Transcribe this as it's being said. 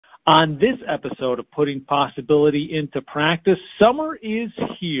On this episode of Putting Possibility into Practice, summer is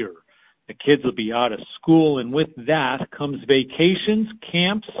here. The kids will be out of school, and with that comes vacations,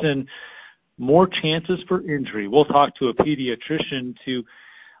 camps, and more chances for injury. We'll talk to a pediatrician to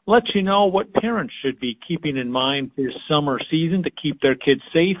let you know what parents should be keeping in mind this summer season to keep their kids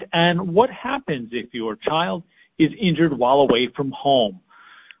safe, and what happens if your child is injured while away from home.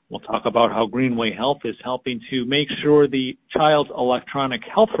 We'll talk about how Greenway Health is helping to make sure the child's electronic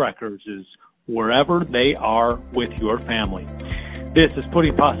health records is wherever they are with your family. This is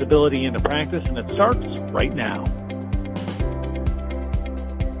Putting Possibility into Practice, and it starts right now.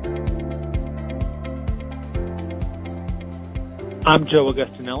 I'm Joe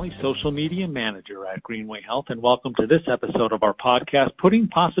Augustinelli, Social Media Manager at Greenway Health, and welcome to this episode of our podcast, Putting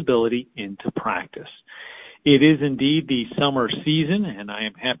Possibility into Practice. It is indeed the summer season, and I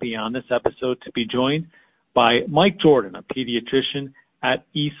am happy on this episode to be joined by Mike Jordan, a pediatrician at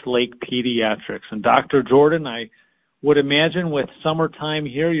Eastlake Pediatrics. And Dr. Jordan, I would imagine with summertime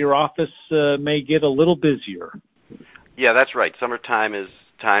here, your office may get a little busier. Yeah, that's right. Summertime is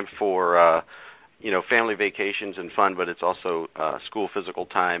time for, family vacations and fun, but it's also school physical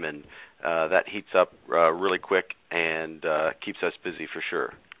time, and that heats up really quick and keeps us busy for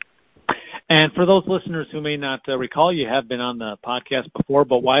sure. And for those listeners who may not recall, you have been on the podcast before,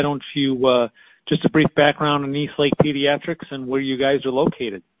 but why don't you, just a brief background on Eastlake Pediatrics and where you guys are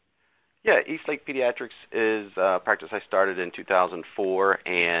located? Yeah, Eastlake Pediatrics is a practice I started in 2004,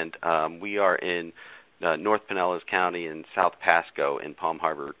 and we are in North Pinellas County and South Pasco in Palm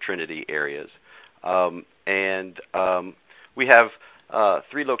Harbor, Trinity areas. We have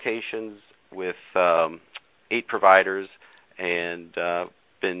 3 locations with 8 providers, and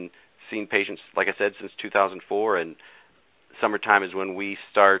been seeing patients, like I said, since 2004, and summertime is when we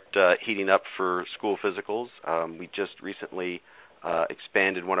start heating up for school physicals. We just recently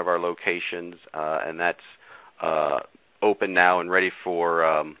expanded one of our locations, and that's open now and ready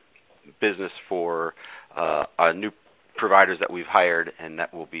for business for our new providers that we've hired, and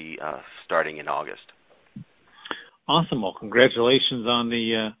that will be starting in August. Awesome. Well, congratulations on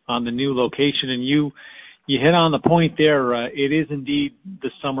the new location, and you hit on the point there. It is indeed the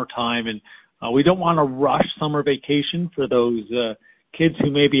summertime, and we don't want to rush summer vacation for those kids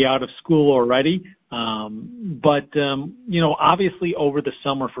who may be out of school already. Obviously over the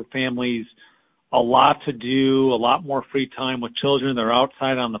summer for families, a lot to do, a lot more free time with children. They're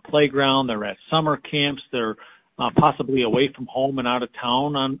outside on the playground. They're at summer camps. They're possibly away from home and out of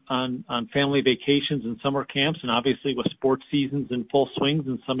town on family vacations and summer camps, and obviously with sports seasons in full swings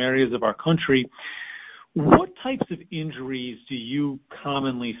in some areas of our country. What types of injuries do you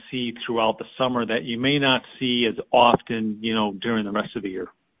commonly see throughout the summer that you may not see as often, during the rest of the year?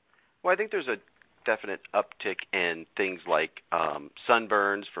 Well, I think there's a definite uptick in things like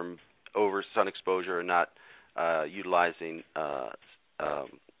sunburns from over sun exposure and not utilizing the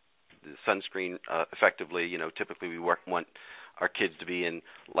sunscreen effectively. Typically we want our kids to be in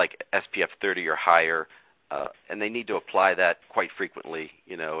like SPF 30 or higher, and they need to apply that quite frequently.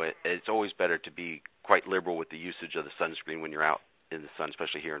 It's always better to be quite liberal with the usage of the sunscreen when you're out in the sun,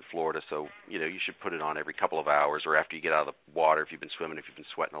 especially here in Florida. So, you should put it on every couple of hours or after you get out of the water if you've been swimming, if you've been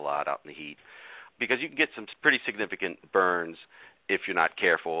sweating a lot out in the heat, because you can get some pretty significant burns if you're not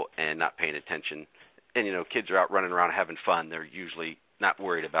careful and not paying attention. And, kids are out running around having fun. They're usually not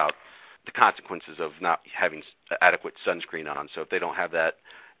worried about the consequences of not having adequate sunscreen on. So if they don't have that,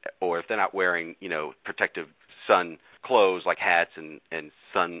 or if they're not wearing, protective sun clothes like hats and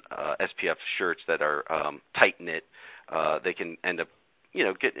sun SPF shirts that are tight knit, they can end up,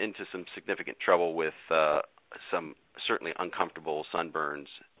 getting into some significant trouble with some certainly uncomfortable sunburns,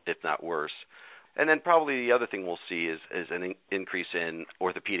 if not worse. And then probably the other thing we'll see is an increase in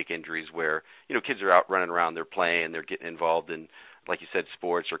orthopedic injuries where, kids are out running around, they're playing, they're getting involved in, like you said,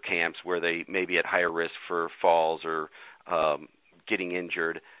 sports or camps where they may be at higher risk for falls or getting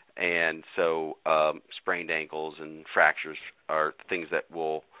injured. And so sprained ankles and fractures are things that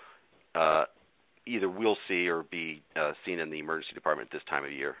will either we'll see or be seen in the emergency department this time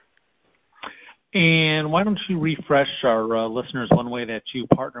of year. And why don't you refresh our listeners? One way that you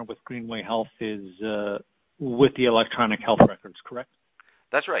partner with Greenway Health is with the electronic health records, correct?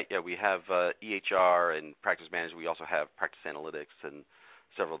 That's right. Yeah, we have EHR and Practice Management. We also have Practice Analytics and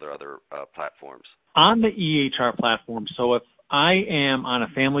several other platforms. On the EHR platform, so if I am on a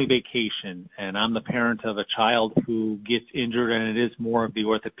family vacation and I'm the parent of a child who gets injured and it is more of the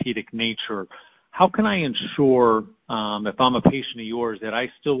orthopedic nature, how can I ensure, if I'm a patient of yours, that I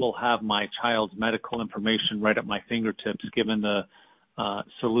still will have my child's medical information right at my fingertips, given the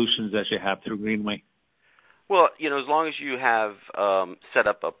solutions that you have through Greenway? Well, as long as you have set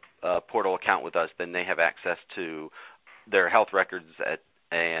up a portal account with us, then they have access to their health records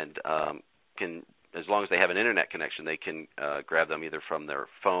and can, as long as they have an internet connection, they can grab them either from their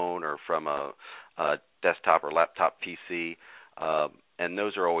phone or from a desktop or laptop PC, and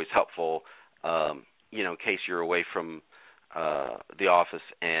those are always helpful. In case you're away from the office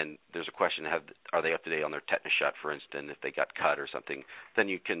and there's a question, are they up to date on their tetanus shot, for instance, if they got cut or something, then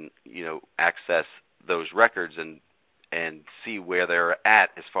you can access those records and see where they're at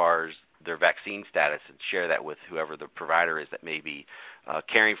as far as their vaccine status and share that with whoever the provider is that may be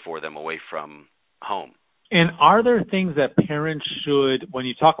caring for them away from home. And are there things that parents should, when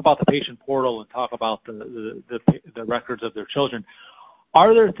you talk about the patient portal and talk about the records of their children,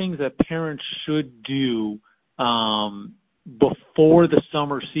 are there things that parents should do before the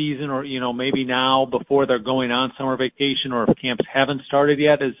summer season, or maybe now before they're going on summer vacation, or if camps haven't started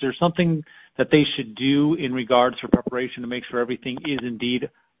yet? Is there something that they should do in regards to preparation to make sure everything is indeed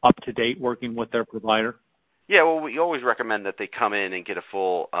up to date working with their provider? Yeah, well, we always recommend that they come in and get a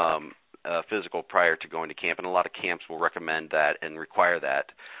full physical prior to going to camp, and a lot of camps will recommend that and require that.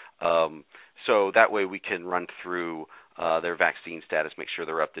 So that way we can run through their vaccine status, make sure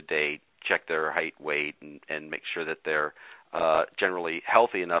they're up to date, check their height, weight, and make sure that they're generally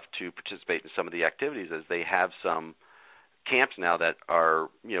healthy enough to participate in some of the activities, as they have some camps now that are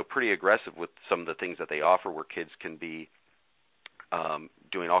pretty aggressive with some of the things that they offer, where kids can be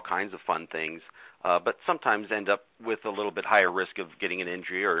doing all kinds of fun things, but sometimes end up with a little bit higher risk of getting an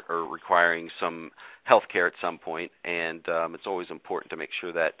injury or requiring some health care at some point. And it's always important to make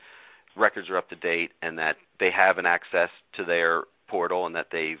sure that records are up to date and that they have an access to their portal and that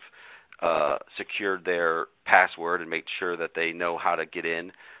they've secured their password and made sure that they know how to get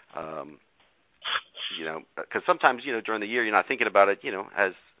in. Because sometimes, during the year you're not thinking about it,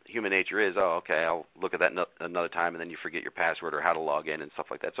 as human nature is, okay, I'll look at that another time, and then you forget your password or how to log in and stuff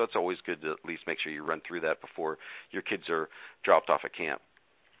like that. So it's always good to at least make sure you run through that before your kids are dropped off at camp.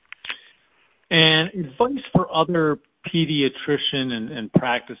 And advice for other pediatrician and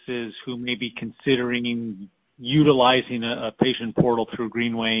practices who may be considering utilizing a patient portal through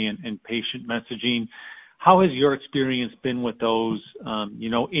Greenway and patient messaging. How has your experience been with those,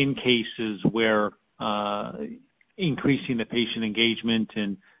 in cases where increasing the patient engagement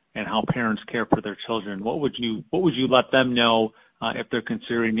and how parents care for their children? What would you let them know if they're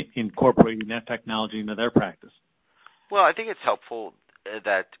considering incorporating that technology into their practice? Well, I think it's helpful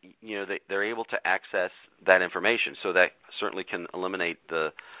that they're able to access that information, so that certainly can eliminate the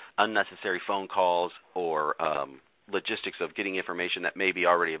unnecessary phone calls or logistics of getting information that may be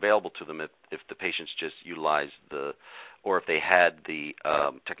already available to them if the patients just utilize or if they had the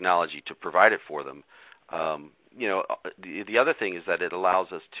technology to provide it for them. The other thing is that it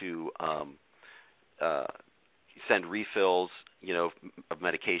allows us to send refills, of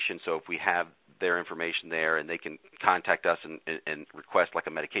medication. So if we have their information there and they can contact us and request like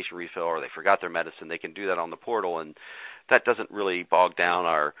a medication refill, or they forgot their medicine, they can do that on the portal, and that doesn't really bog down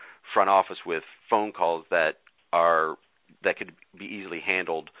our front office with phone calls that could be easily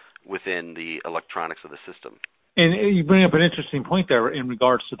handled within the electronics of the system. And you bring up an interesting point there in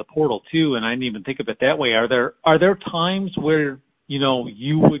regards to the portal too, and I didn't even think of it that way. Are there times where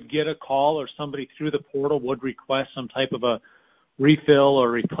you would get a call or somebody through the portal would request some type of a refill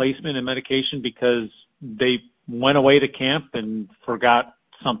or replacement in medication because they went away to camp and forgot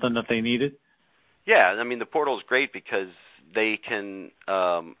something that they needed? Yeah, I mean, the portal is great because they can,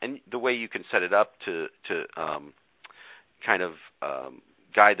 and the way you can set it up to kind of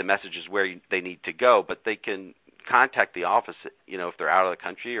guide the messages where they need to go, but they can contact the office, if they're out of the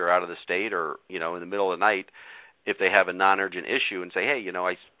country or out of the state or, in the middle of the night, if they have a non-urgent issue, and say, hey,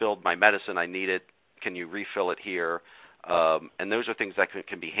 I spilled my medicine, I need it, can you refill it here? And those are things that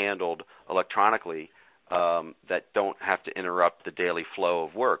can be handled electronically that don't have to interrupt the daily flow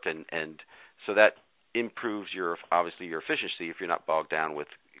of work. And so that improves obviously your efficiency if you're not bogged down with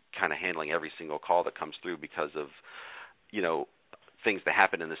kind of handling every single call that comes through because of, things that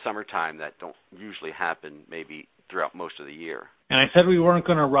happen in the summertime that don't usually happen maybe throughout most of the year. And I said we weren't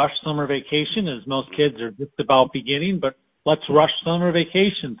going to rush summer vacation, as most kids are just about beginning, but let's rush summer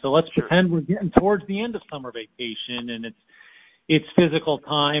vacation. So let's pretend we're getting towards the end of summer vacation, and it's physical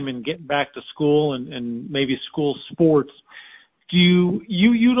time and getting back to school and maybe school sports. Do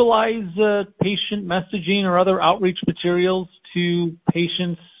you utilize patient messaging or other outreach materials to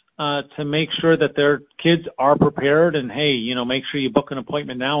patients to make sure that their kids are prepared and, hey, make sure you book an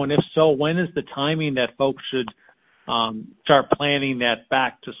appointment now? And if so, when is the timing that folks should start planning that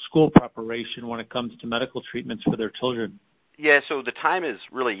back to school preparation when it comes to medical treatments for their children? Yeah, so the time is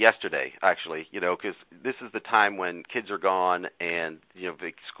really yesterday, actually, because this is the time when kids are gone and,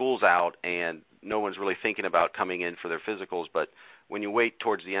 the school's out and no one's really thinking about coming in for their physicals. But when you wait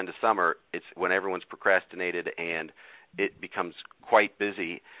towards the end of summer, it's when everyone's procrastinated and it becomes quite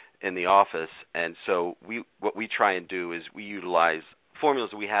busy in the office. And so what we try and do is we utilize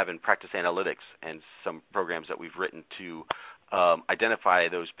formulas that we have in Practice Analytics and some programs that we've written to identify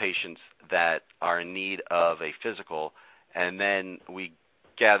those patients that are in need of a physical, and then we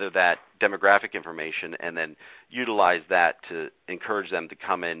gather that demographic information and then utilize that to encourage them to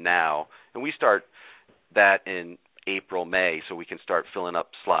come in now. And we start that in April, May, so we can start filling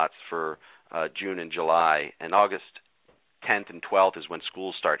up slots for June and July. And August 10th and 12th is when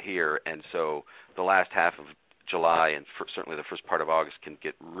schools start here, and so the last half of July and certainly the first part of August can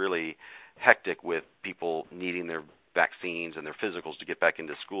get really hectic with people needing their vaccines and their physicals to get back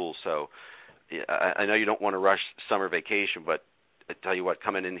into school. So I know you don't want to rush summer vacation, but I tell you what,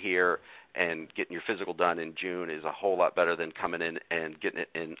 coming in here and getting your physical done in June is a whole lot better than coming in and getting it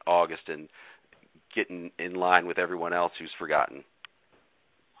in August and getting in line with everyone else who's forgotten.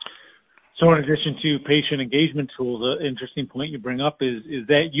 So in addition to patient engagement tools, an interesting point you bring up is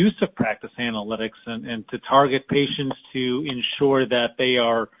that use of practice analytics and to target patients to ensure that they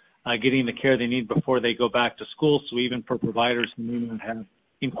are getting the care they need before they go back to school. So even for providers who may not have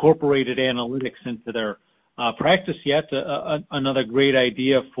incorporated analytics into their practice yet, another great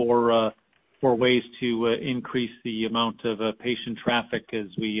idea for ways to increase the amount of patient traffic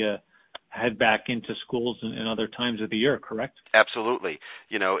as we head back into schools and other times of the year, correct? Absolutely.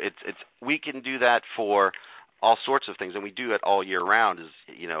 It's we can do that for all sorts of things, and we do it all year round.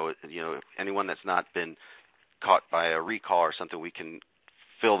 Anyone that's not been caught by a recall or something, we can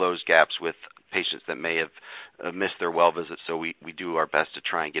fill those gaps with patients that may have missed their well visits. So we do our best to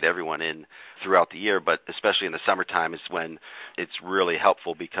try and get everyone in throughout the year, but especially in the summertime is when it's really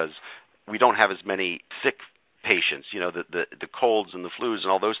helpful because we don't have as many sick patients. The colds and the flus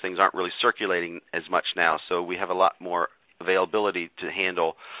and all those things aren't really circulating as much now, so we have a lot more availability to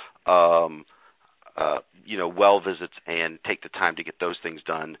handle well visits and take the time to get those things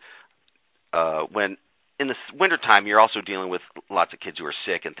done. When in the wintertime, you're also dealing with lots of kids who are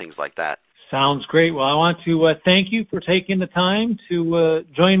sick and things like that. Sounds great. Well, I want to thank you for taking the time to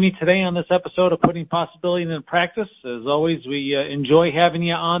join me today on this episode of Putting Possibility into Practice. As always, we enjoy having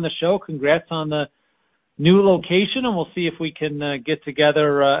you on the show. Congrats on the new location, and we'll see if we can get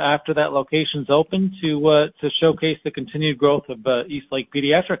together after that location's open to showcase the continued growth of Eastlake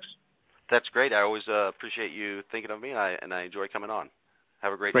Pediatrics. That's great. I always appreciate you thinking of me, and I enjoy coming on.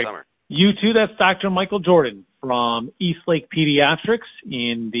 Have a great summer. You too. That's Dr. Michael Jordan from Eastlake Pediatrics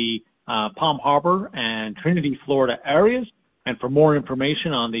in the Palm Harbor and Trinity, Florida areas. And for more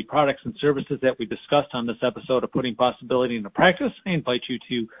information on the products and services that we discussed on this episode of Putting Possibility into Practice, I invite you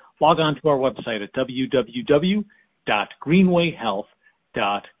to log on to our website at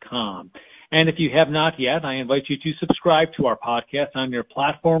www.greenwayhealth.com. And if you have not yet, I invite you to subscribe to our podcast on your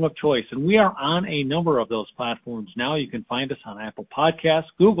platform of choice. And we are on a number of those platforms now. You can find us on Apple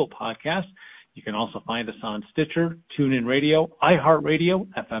Podcasts, Google Podcasts. You can also find us on Stitcher, TuneIn Radio, iHeartRadio,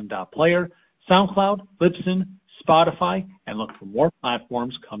 FM.Player, SoundCloud, Libsyn, Spotify, and look for more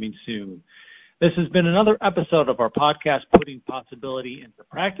platforms coming soon. This has been another episode of our podcast, Putting Possibility into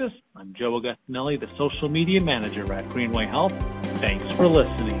Practice. I'm Joe Augustinelli, the social media manager at Greenway Health. Thanks for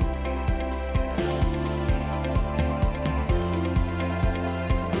listening.